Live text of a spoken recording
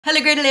Hello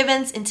grade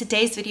 11s, in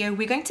today's video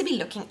we're going to be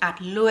looking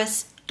at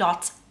Lewis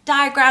dot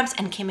diagrams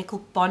and chemical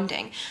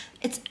bonding.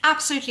 It's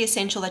absolutely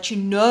essential that you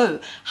know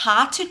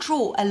how to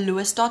draw a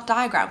Lewis dot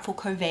diagram for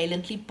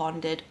covalently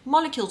bonded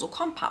molecules or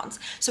compounds.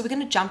 So we're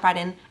going to jump right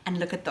in and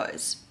look at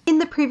those. In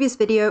the previous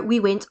video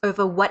we went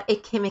over what a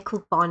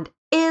chemical bond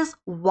is,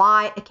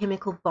 why a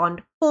chemical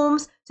bond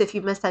forms. So if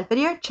you missed that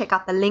video, check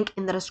out the link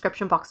in the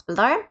description box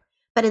below.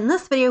 But in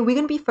this video we're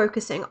going to be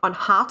focusing on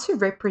how to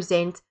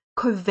represent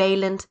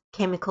covalent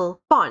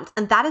chemical bonds,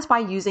 and that is by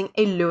using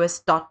a Lewis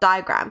dot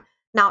diagram.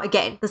 Now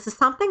again, this is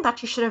something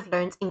that you should have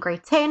learned in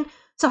grade 10,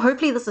 so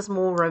hopefully this is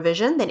more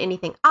revision than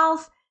anything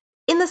else.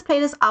 In this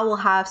playlist I will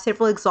have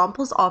several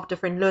examples of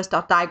different Lewis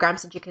dot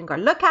diagrams that you can go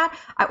look at.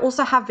 I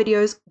also have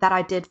videos that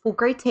I did for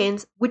grade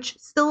 10s which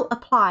still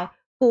apply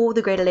for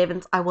the grade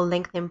 11s. I will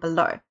link them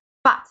below.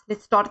 But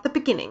let's start at the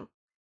beginning.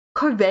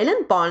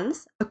 Covalent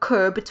bonds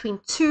occur between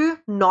two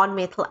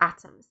non-metal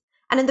atoms.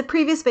 And in the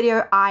previous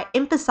video, I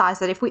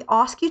emphasized that if we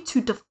ask you to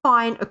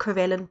define a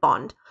covalent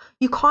bond,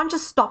 you can't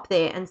just stop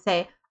there and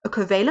say a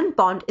covalent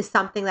bond is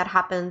something that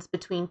happens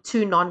between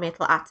two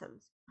non-metal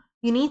atoms.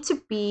 You need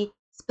to be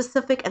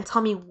specific and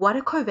tell me what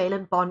a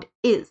covalent bond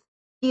is.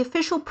 The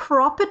official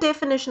proper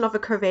definition of a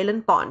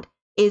covalent bond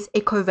is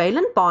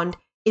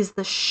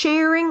the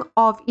sharing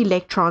of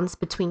electrons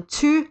between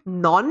two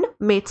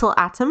non-metal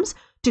atoms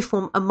to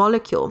form a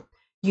molecule.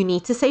 You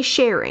need to say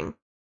sharing.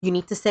 You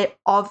need to say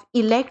of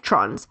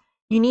electrons.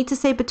 You need to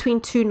say between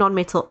two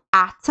non-metal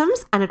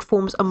atoms and it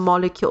forms a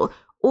molecule.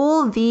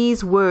 All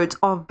these words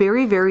are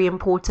very, very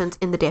important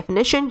in the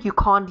definition. You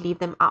can't leave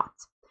them out.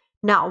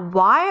 Now,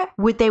 why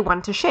would they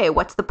want to share?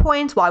 What's the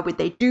point? Why would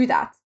they do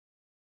that?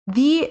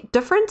 The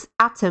different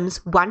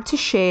atoms want to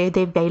share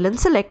their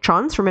valence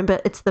electrons.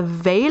 Remember, it's the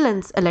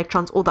valence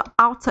electrons or the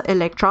outer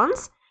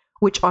electrons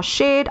which are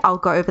shared. I'll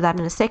go over that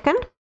in a second.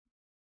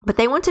 But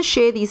they want to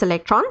share these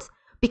electrons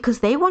because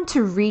they want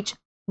to reach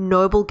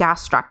noble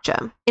gas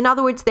structure. In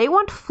other words, they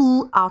want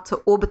full outer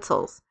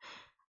orbitals.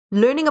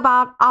 Learning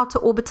about outer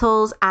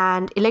orbitals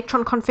and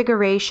electron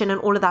configuration and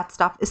all of that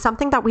stuff is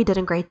something that we did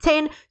in grade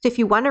 10. So if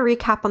you want to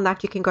recap on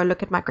that, you can go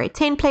look at my grade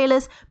 10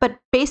 playlist. But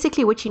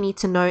basically what you need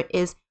to know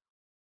is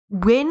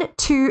when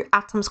two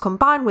atoms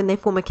combine, when they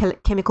form a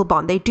chemical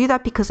bond, they do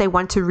that because they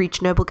want to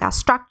reach noble gas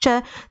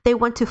structure. They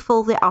want to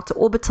fill their outer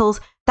orbitals.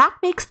 That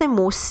makes them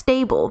more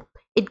stable.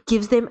 It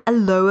gives them a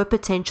lower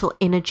potential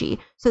energy.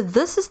 So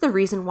this is the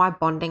reason why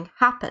bonding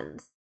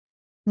happens.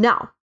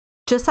 Now,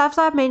 just as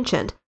I've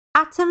mentioned,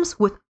 atoms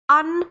with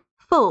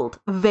unfilled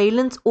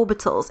valence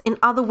orbitals, in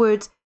other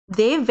words,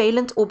 their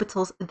valence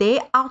orbitals,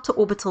 their outer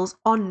orbitals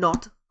are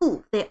not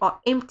full. They are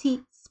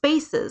empty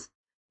spaces.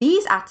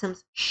 These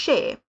atoms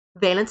share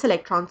valence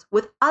electrons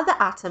with other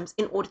atoms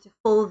in order to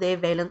fill their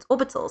valence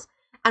orbitals.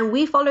 And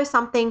we follow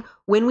something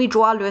when we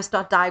draw our Lewis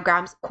dot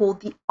diagrams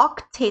called the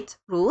octet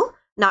rule.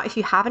 Now, if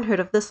you haven't heard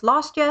of this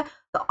last year,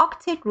 the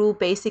octet rule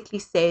basically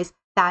says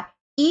that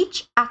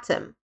each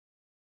atom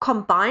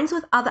combines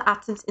with other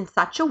atoms in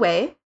such a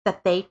way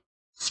that they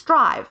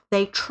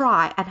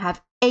try and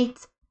have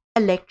 8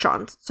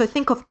 electrons. So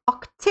think of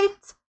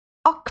octet,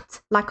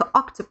 oct like an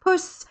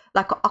octopus,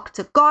 like an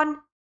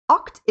octagon.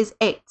 Oct is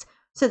 8.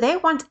 So they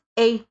want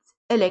 8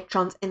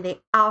 electrons in their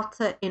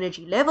outer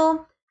energy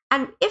level.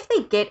 And if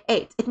they get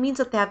 8, it means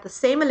that they have the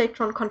same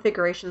electron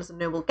configuration as a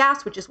noble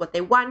gas, which is what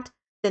they want.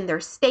 Then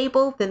they're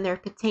stable, then their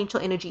potential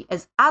energy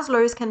is as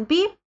low as can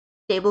be,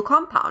 stable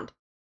compound.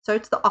 So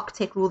it's the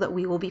octet rule that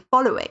we will be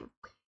following.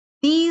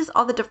 These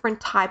are the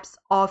different types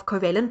of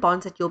covalent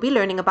bonds that you'll be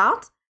learning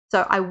about.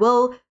 So I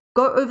will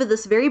go over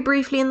this very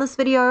briefly in this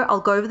video. I'll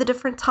go over the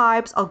different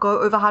types. I'll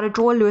go over how to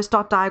draw a Lewis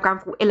dot diagram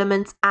for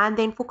elements and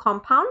then for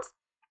compounds.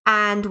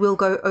 And we'll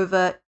go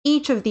over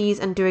each of these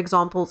and do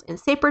examples in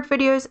separate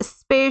videos,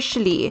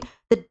 especially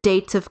the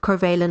dative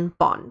covalent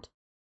bond.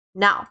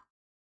 Now,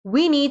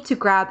 we need to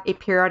grab a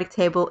periodic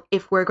table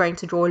if we're going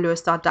to draw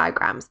Lewis dot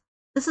diagrams.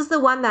 This is the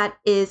one that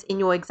is in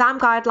your exam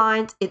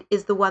guidelines. It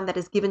is the one that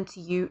is given to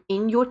you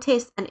in your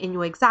tests and in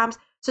your exams.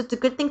 So it's a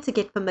good thing to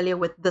get familiar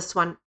with this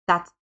one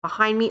that's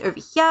behind me over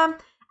here.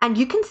 And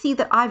you can see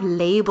that I've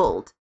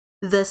labeled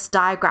this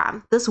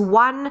diagram. This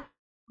 1,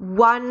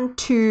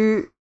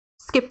 2,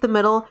 skip the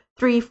middle,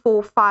 3,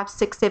 4, 5,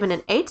 6, 7,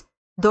 and 8.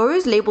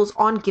 Those labels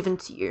aren't given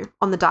to you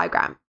on the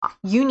diagram.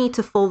 You need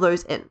to fill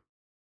those in.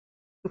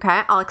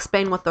 Okay, I'll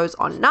explain what those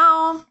are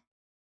now.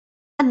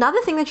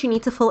 Another thing that you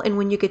need to fill in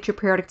when you get your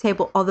periodic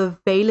table are the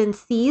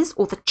valencies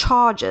or the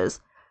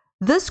charges.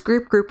 This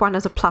group 1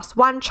 is a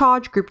 +1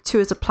 charge, group 2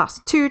 is a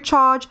 +2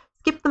 charge,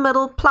 skip the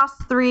middle,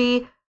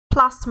 +3,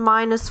 plus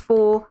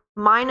 -4,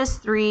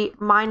 -3,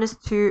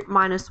 -2,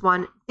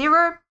 -1,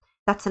 0.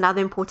 That's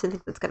another important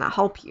thing that's going to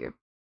help you.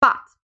 But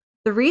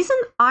the reason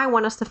I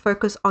want us to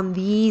focus on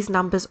these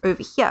numbers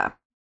over here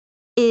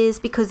is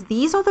because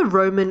these are the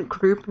Roman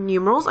group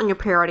numerals on your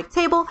periodic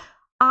table.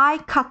 I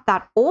cut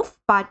that off,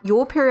 but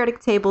your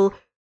periodic table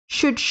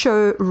should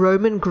show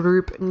Roman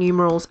group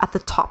numerals at the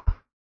top.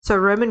 So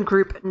Roman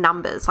group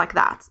numbers like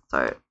that.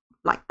 So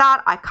like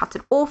that, I cut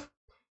it off.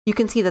 You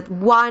can see that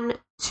 1,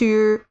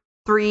 2,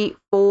 3,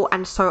 4,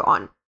 and so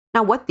on.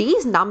 Now, what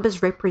these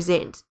numbers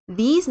represent,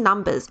 these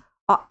numbers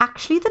are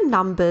actually the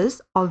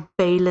numbers of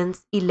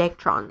valence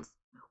electrons,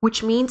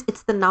 which means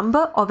it's the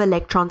number of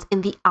electrons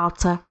in the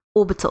outer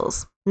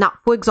orbitals. Now,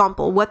 for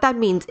example, what that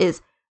means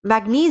is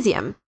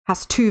magnesium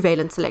has 2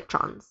 valence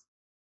electrons.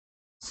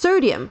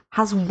 Sodium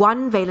has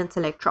 1 valence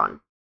electron.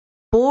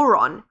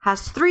 Boron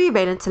has 3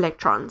 valence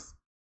electrons.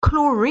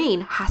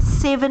 Chlorine has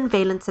 7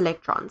 valence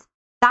electrons.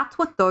 That's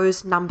what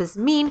those numbers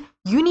mean.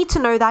 You need to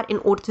know that in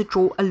order to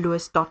draw a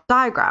Lewis dot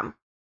diagram.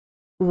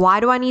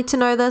 Why do I need to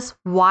know this?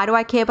 Why do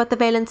I care about the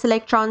valence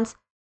electrons?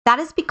 That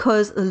is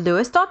because the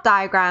Lewis dot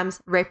diagrams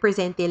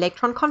represent the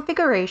electron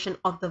configuration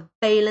of the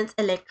valence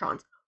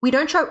electrons. We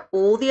don't show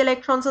all the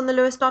electrons on the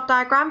Lewis dot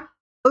diagram,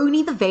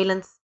 only the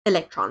valence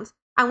electrons.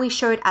 And we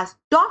show it as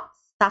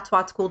dots. That's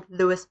why it's called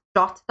Lewis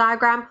dot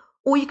diagram.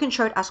 Or you can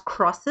show it as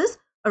crosses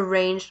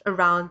arranged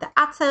around the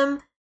atom.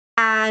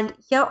 And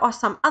here are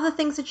some other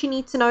things that you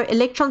need to know.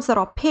 Electrons that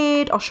are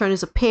paired are shown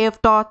as a pair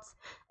of dots.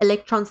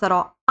 Electrons that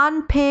are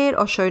unpaired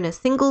are shown as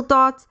single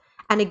dots.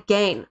 And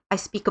again, I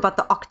speak about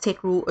the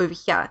octet rule over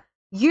here.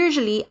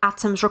 Usually,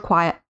 atoms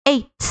require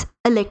 8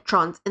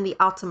 electrons in the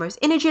outermost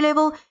energy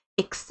level,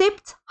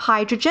 except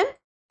hydrogen.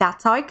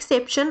 That's our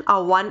exception,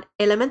 our one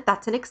element,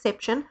 that's an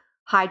exception.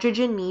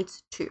 Hydrogen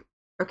needs 2.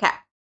 Okay.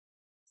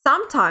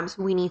 Sometimes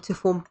we need to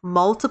form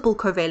multiple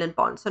covalent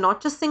bonds. So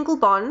not just single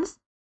bonds,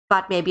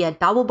 but maybe a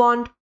double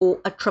bond or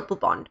a triple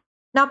bond.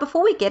 Now,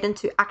 before we get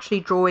into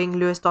actually drawing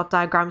Lewis dot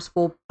diagrams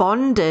for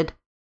bonded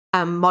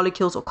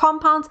molecules or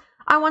compounds,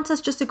 I want us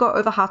just to go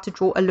over how to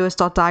draw a Lewis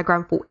dot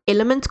diagram for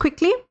elements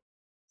quickly.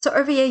 So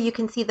over here, you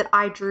can see that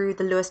I drew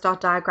the Lewis dot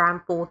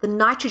diagram for the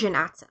nitrogen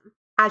atom.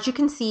 As you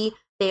can see,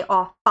 there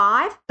are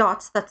 5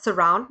 dots that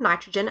surround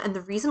nitrogen. And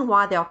the reason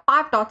why there are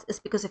 5 dots is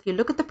because if you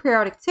look at the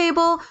periodic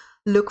table,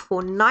 look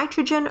for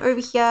nitrogen over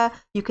here,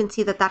 you can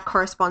see that that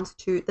corresponds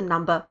to the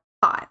number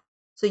 5.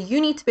 So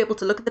you need to be able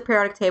to look at the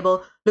periodic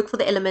table, look for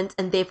the element,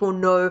 and therefore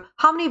know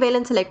how many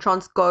valence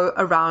electrons go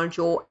around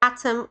your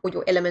atom or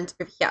your element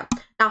over here.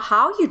 Now,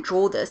 how you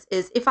draw this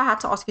is, if I had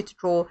to ask you to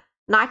draw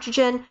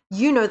nitrogen,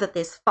 you know that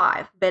there's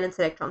 5 valence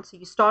electrons. So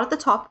you start at the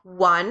top,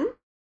 1,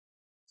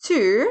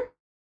 2,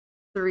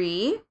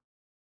 3,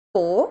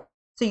 4.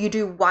 So you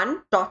do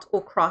 1 dot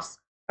or cross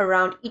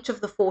around each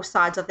of the 4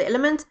 sides of the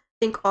element.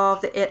 Think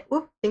of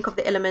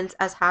the elements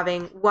as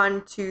having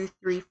 1, 2,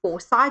 3, 4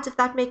 sides, if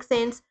that makes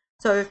sense.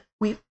 So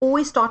we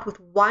always start with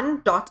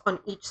 1 dot on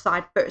each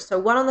side first. So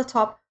 1 on the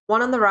top,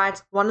 1 on the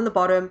right, 1 on the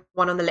bottom,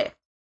 1 on the left.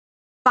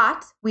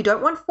 But we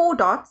don't want 4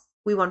 dots.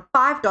 We want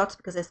 5 dots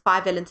because there's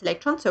 5 valence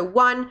electrons. So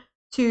 1,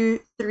 2,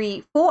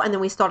 3, 4, and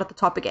then we start at the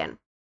top again.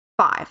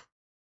 5.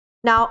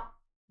 Now,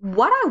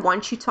 what I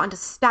want you to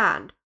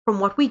understand from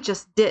what we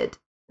just did,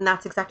 and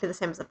that's exactly the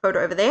same as the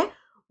photo over there,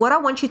 what I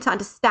want you to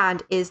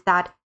understand is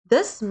that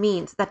this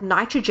means that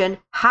nitrogen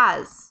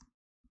has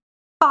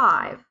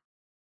 5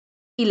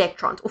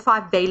 electrons or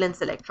 5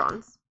 valence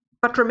electrons.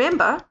 But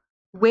remember,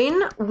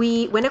 when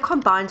it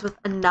combines with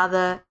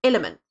another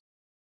element,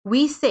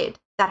 we said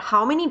that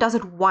how many does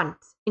it want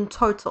in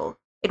total?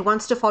 It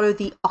wants to follow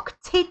the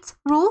octet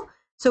rule.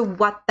 So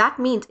what that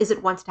means is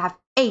it wants to have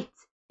 8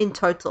 in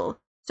total.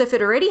 So if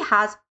it already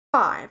has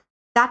 5,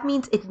 that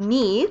means it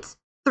needs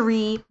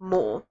 3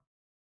 more.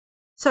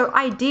 So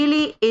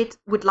ideally, it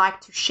would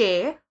like to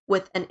share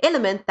with an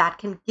element that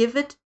can give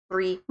it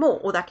 3 more,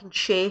 or that can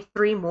share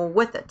 3 more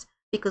with it,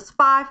 because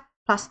 5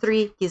 plus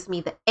 3 gives me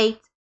the 8.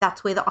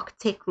 That's where the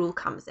octet rule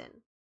comes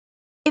in.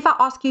 If I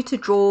ask you to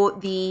draw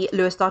the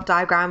Lewis dot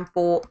diagram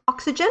for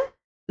oxygen,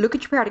 look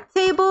at your periodic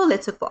table.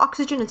 Let's look for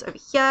oxygen. It's over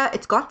here.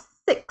 It's got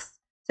 6.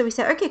 So we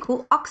say, okay,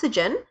 cool.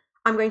 Oxygen,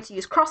 I'm going to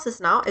use crosses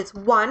now. It's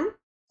 1,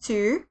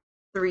 2,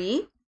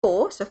 3,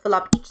 4. So fill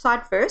up each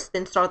side first,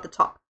 then start at the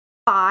top.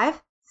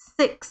 5,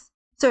 6.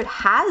 So it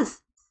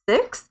has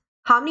 6.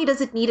 How many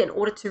does it need in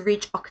order to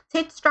reach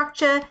octet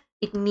structure?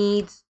 It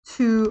needs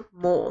 2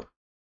 more.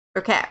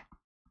 Okay.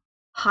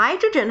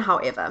 Hydrogen,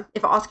 however,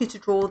 if I ask you to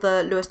draw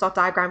the Lewis dot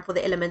diagram for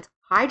the element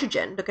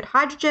hydrogen, look at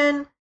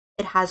hydrogen.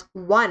 It has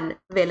 1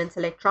 valence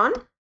electron.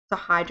 So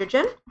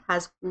hydrogen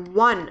has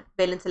 1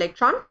 valence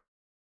electron.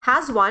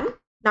 Has 1.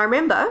 Now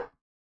remember,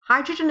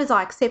 hydrogen is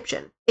our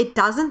exception. It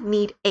doesn't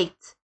need 8.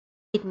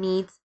 It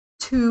needs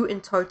 2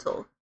 in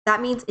total.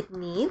 That means it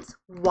needs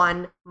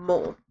 1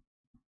 more.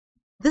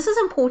 This is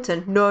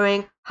important,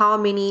 knowing how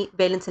many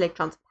valence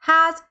electrons it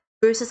has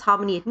versus how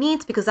many it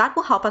needs, because that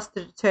will help us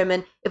to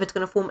determine if it's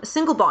going to form a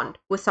single bond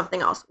with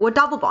something else, or a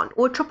double bond,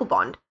 or a triple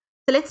bond.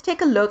 So let's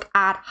take a look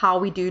at how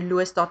we do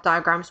Lewis dot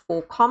diagrams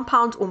for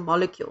compounds or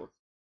molecules.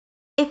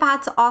 If I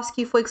had to ask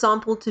you, for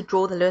example, to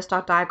draw the Lewis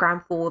dot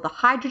diagram for the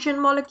hydrogen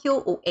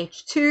molecule, or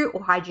H2,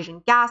 or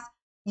hydrogen gas,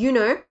 you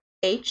know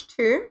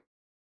H2,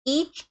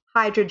 each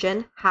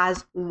hydrogen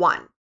has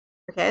 1.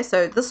 Okay,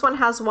 so this one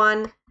has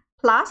 1,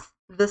 plus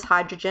this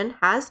hydrogen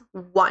has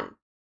 1.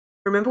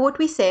 Remember what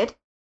we said?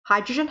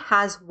 Hydrogen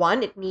has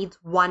 1, it needs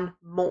 1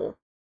 more.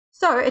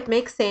 So it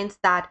makes sense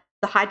that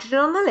the hydrogen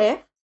on the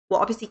left will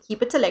obviously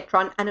keep its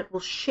electron, and it will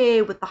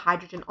share with the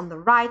hydrogen on the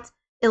right.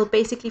 it'll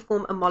basically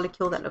form a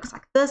molecule that looks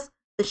like this.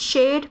 The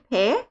shared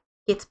pair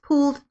gets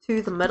pulled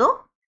to the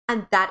middle,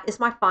 and that is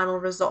my final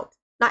result.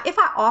 Now, if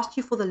I asked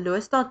you for the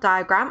Lewis dot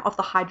diagram of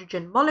the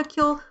hydrogen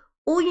molecule,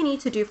 all you need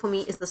to do for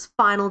me is this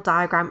final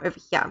diagram over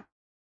here.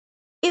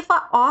 If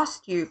I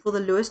asked you for the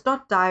Lewis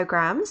dot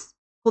diagrams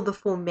for the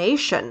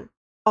formation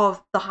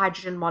of the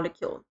hydrogen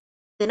molecule,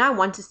 then I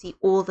want to see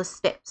all the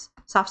steps.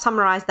 So I've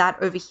summarized that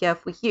over here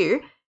for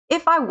you.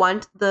 If I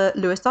want the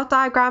Lewis dot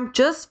diagram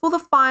just for the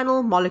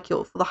final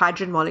molecule, for the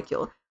hydrogen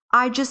molecule,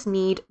 I just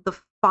need the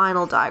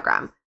final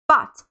diagram.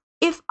 But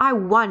if I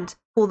want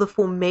for the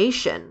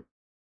formation,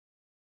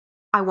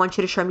 I want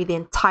you to show me the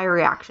entire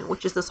reaction,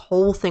 which is this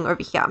whole thing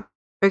over here.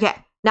 Okay,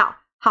 now,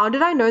 how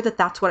did I know that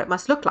that's what it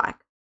must look like?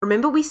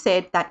 Remember we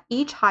said that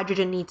each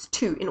hydrogen needs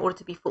 2 in order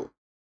to be full.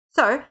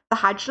 So the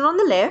hydrogen on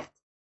the left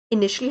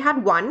initially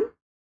had 1,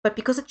 but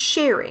because it's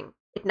sharing,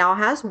 it now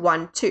has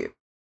 1, 2.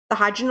 The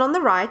hydrogen on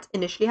the right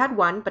initially had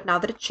 1, but now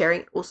that it's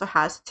sharing, it also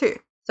has 2.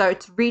 So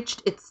it's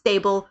reached its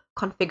stable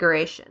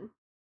configuration.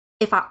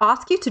 If I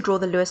ask you to draw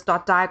the Lewis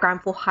dot diagram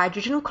for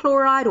hydrogen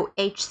chloride or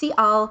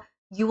HCl,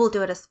 you will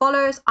do it as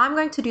follows. I'm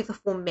going to do the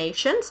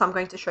formation, so I'm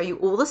going to show you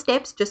all the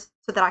steps just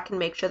so that I can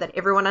make sure that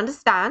everyone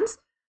understands.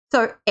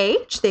 So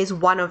H, there's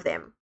 1 of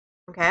them,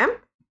 okay?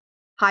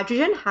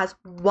 Hydrogen has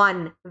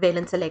 1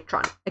 valence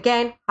electron.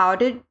 Again, how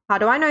do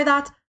I know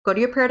that? Go to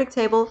your periodic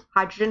table.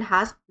 Hydrogen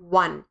has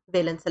 1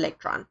 valence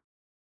electron.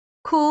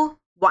 Cool,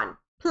 1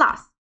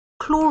 plus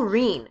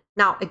chlorine.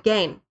 Now,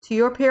 again, to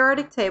your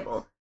periodic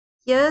table,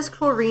 here's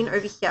chlorine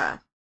over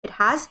here. It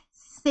has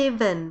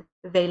 7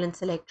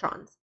 valence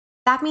electrons.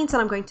 That means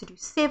that I'm going to do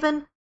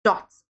 7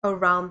 dots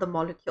around the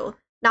molecule.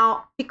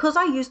 Now, because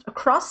I used a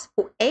cross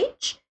for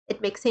H,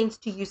 it makes sense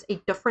to use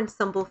a different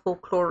symbol for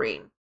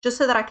chlorine, just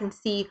so that I can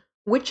see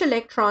which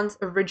electrons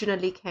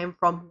originally came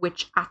from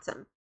which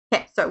atom.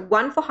 Okay, so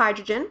 1 for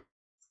hydrogen,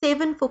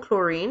 7 for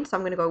chlorine. So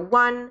I'm going to go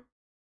 1,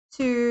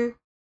 2,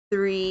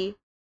 3,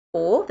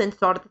 4, then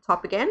start at the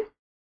top again.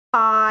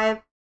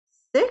 5,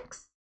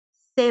 6,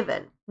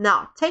 7.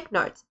 Now, take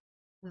note.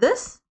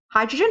 This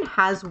hydrogen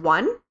has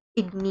 1.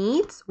 It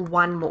needs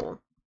 1 more.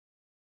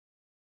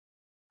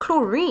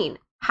 Chlorine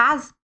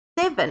has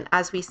 7,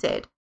 as we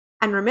said.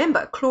 And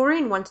remember,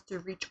 chlorine wants to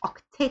reach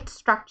octet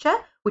structure,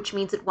 which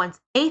means it wants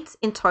 8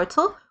 in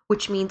total,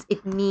 which means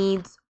it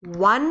needs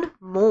 1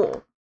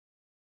 more.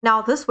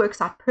 Now, this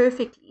works out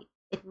perfectly.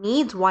 It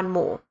needs 1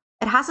 more.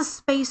 It has a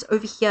space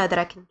over here that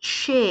I can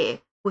share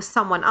with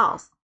someone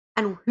else.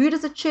 And who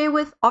does it share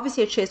with?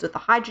 Obviously, it shares with the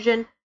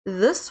hydrogen.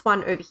 This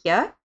one over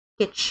here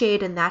gets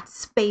shared in that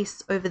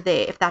space over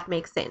there, if that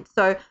makes sense.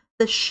 So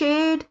the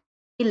shared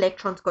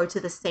electrons go to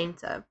the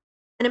center.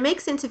 And it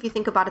makes sense if you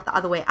think about it the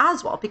other way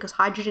as well, because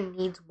hydrogen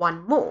needs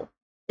 1 more.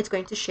 It's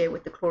going to share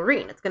with the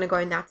chlorine. It's going to go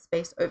in that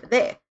space over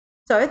there.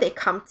 So they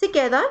come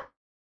together.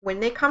 When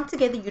they come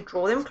together, you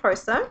draw them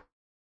closer.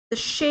 The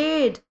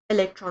shared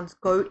electrons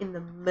go in the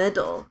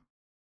middle.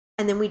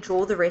 And then we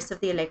draw the rest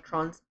of the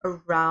electrons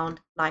around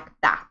like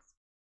that.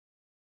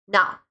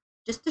 Now,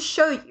 just to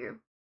show you,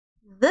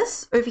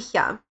 this over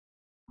here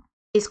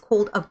is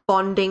called a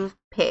bonding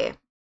pair.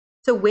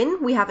 So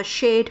when we have a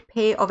shared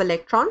pair of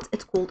electrons,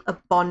 it's called a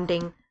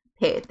bonding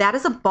pair. That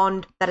is a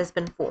bond that has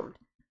been formed.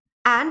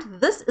 And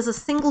this is a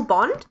single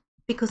bond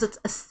because it's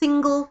a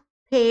single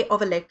pair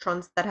of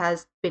electrons that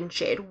has been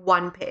shared,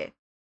 1 pair.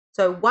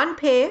 So 1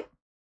 pair,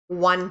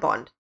 1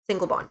 bond,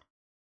 single bond.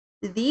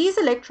 These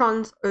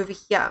electrons over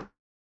here,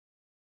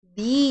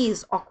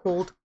 these are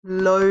called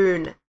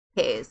lone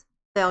pairs.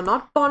 They are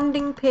not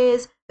bonding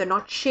pairs. They're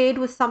not shared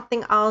with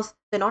something else.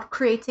 They're not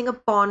creating a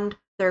bond.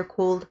 They're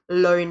called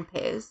lone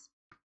pairs.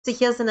 So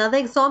here's another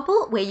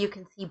example where you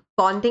can see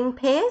bonding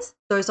pairs.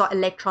 Those are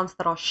electrons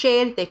that are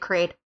shared. They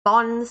create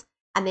bonds.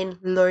 And then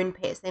lone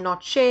pairs. They're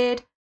not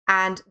shared.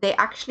 And they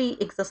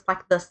actually exist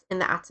like this in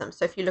the atom.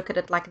 So if you look at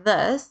it like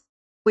this,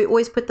 we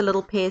always put the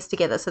little pairs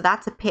together. So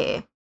that's a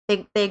pair.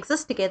 They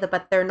exist together,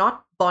 but they're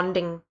not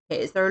bonding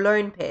pairs. They're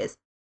lone pairs.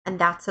 And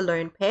that's a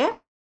lone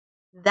pair.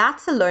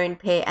 That's a lone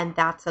pair. And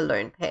that's a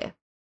lone pair.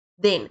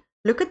 Then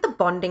look at the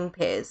bonding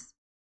pairs.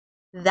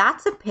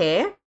 That's a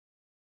pair.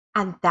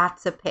 And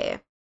that's a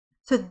pair.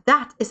 So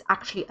that is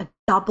actually a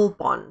double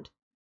bond.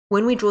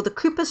 When we draw the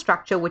Cooper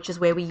structure, which is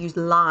where we use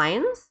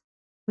lines,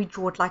 we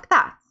draw it like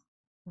that.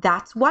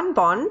 That's 1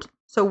 bond.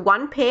 So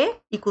 1 pair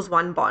equals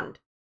 1 bond.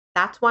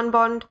 That's 1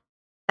 bond.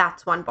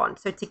 That's 1 bond.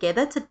 So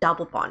together it's a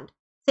double bond.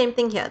 Same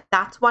thing here.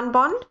 That's 1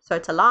 bond. So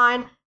it's a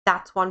line.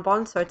 That's 1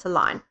 bond. So it's a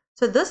line.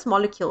 So this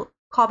molecule,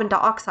 carbon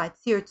dioxide,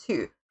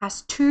 CO2,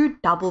 has 2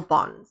 double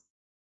bonds.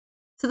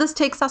 So this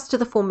takes us to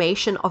the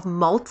formation of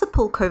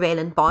multiple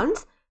covalent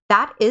bonds.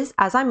 That is,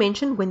 as I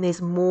mentioned, when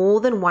there's more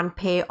than 1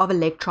 pair of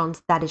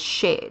electrons that is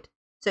shared.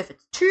 So if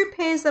it's 2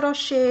 pairs that are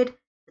shared,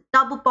 it's a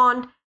double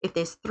bond. If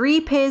there's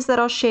 3 pairs that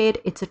are shared,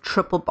 it's a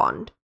triple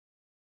bond.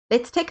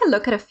 Let's take a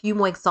look at a few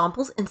more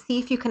examples and see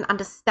if you can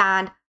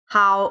understand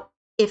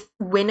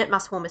when it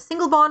must form a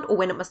single bond or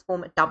when it must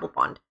form a double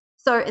bond.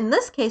 So in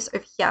this case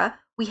over here,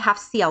 we have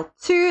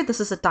Cl2. This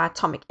is a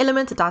diatomic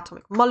element, a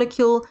diatomic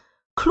molecule.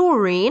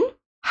 Chlorine,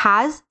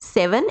 has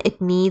 7,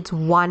 it needs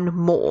 1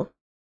 more.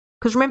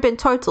 Because remember, in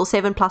total,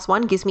 7 plus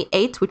 1 gives me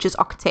 8, which is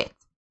octet.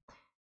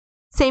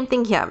 Same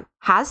thing here.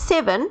 Has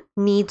 7,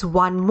 needs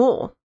 1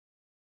 more.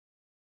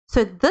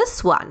 So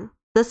this one,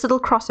 this little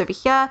cross over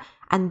here,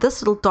 and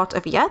this little dot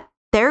over here,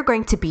 they're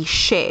going to be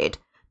shared.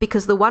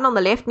 Because the one on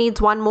the left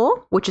needs 1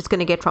 more, which it's going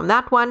to get from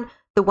that one.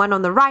 The one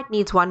on the right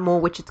needs 1 more,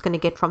 which it's going to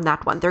get from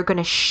that one. They're going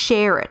to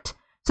share it.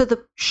 So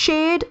the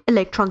shared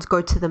electrons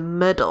go to the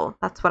middle.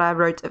 That's what I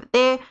wrote over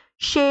there.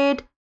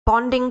 Shared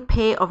bonding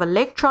pair of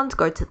electrons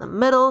go to the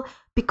middle.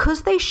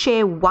 Because they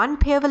share 1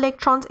 pair of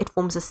electrons, it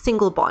forms a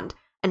single bond.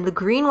 And the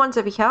green ones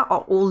over here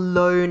are all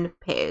lone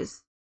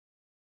pairs.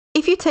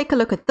 If you take a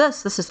look at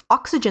this, this is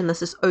oxygen,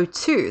 this is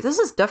O2. This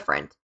is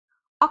different.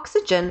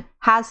 Oxygen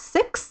has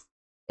 6,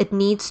 it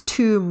needs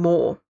 2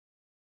 more.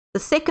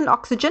 The second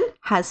oxygen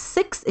has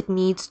 6, it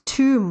needs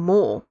 2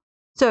 more.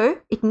 So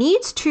it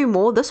needs 2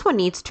 more, this one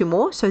needs 2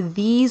 more, so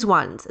these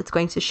ones it's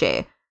going to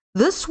share.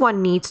 This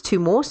one needs 2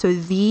 more, so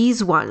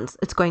these ones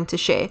it's going to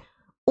share.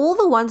 All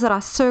the ones that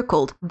are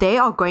circled, they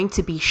are going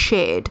to be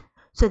shared.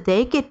 So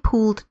they get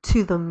pulled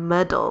to the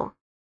middle.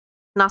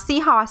 Now see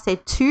how I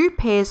said 2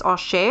 pairs are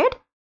shared?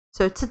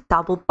 So it's a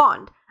double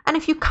bond. And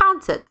if you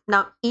count it,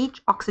 now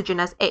each oxygen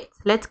has 8.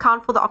 Let's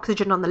count for the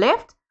oxygen on the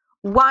left.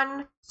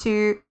 1,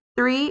 2,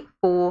 3,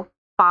 4,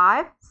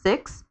 5,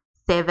 6,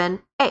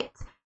 7, 8.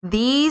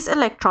 These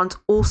electrons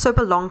also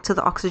belong to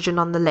the oxygen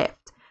on the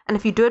left. And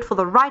if you do it for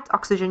the right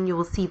oxygen, you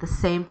will see the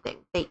same thing.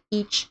 They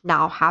each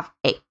now have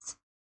 8.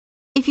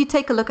 If you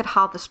take a look at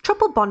how this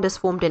triple bond is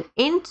formed in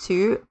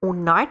N2 or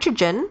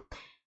nitrogen,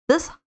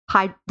 this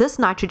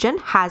nitrogen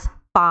has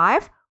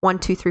 5, 1,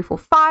 2, 3, 4,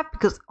 5,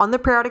 because on the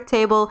periodic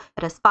table,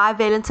 it has 5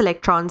 valence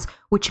electrons,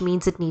 which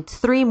means it needs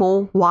 3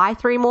 more. Why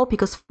 3 more?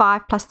 Because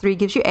 5 plus 3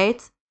 gives you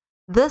 8.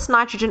 This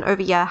nitrogen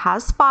over here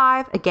has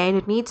 5. Again,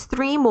 it needs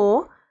 3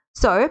 more.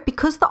 So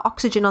because the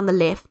oxygen on the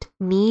left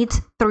needs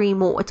 3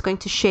 more, it's going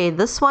to share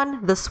this one,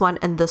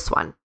 and this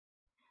one.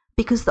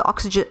 Because the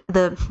oxygen,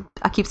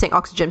 I keep saying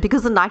oxygen,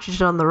 because the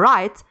nitrogen on the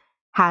right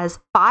has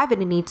 5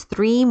 and it needs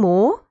 3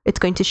 more, it's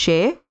going to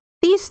share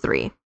these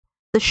 3.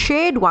 The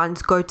shared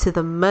ones go to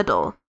the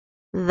middle.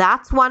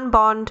 That's 1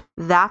 bond,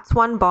 that's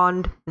 1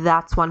 bond,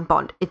 that's 1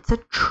 bond. It's a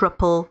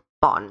triple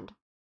bond.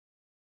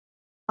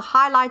 The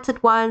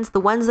highlighted ones, the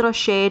ones that are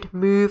shared,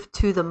 move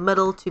to the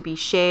middle to be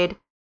shared,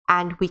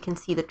 and we can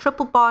see the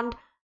triple bond.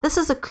 This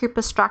is a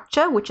Cooper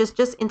structure, which is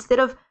just, instead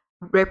of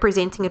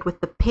representing it with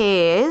the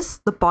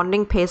pairs, the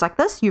bonding pairs like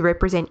this, you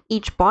represent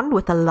each bond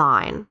with a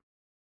line.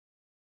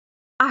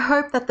 I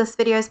hope that this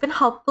video has been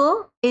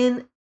helpful.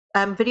 In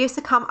videos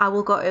to come, I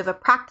will go over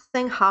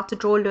practicing how to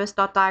draw Lewis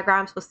dot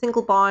diagrams for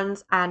single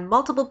bonds and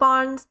multiple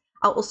bonds.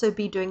 I'll also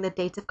be doing the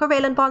dative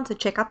covalent bonds, so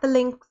check out the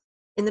links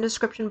in the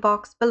description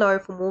box below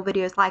for more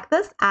videos like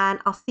this, and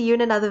I'll see you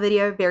in another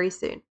video very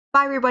soon.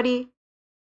 Bye everybody!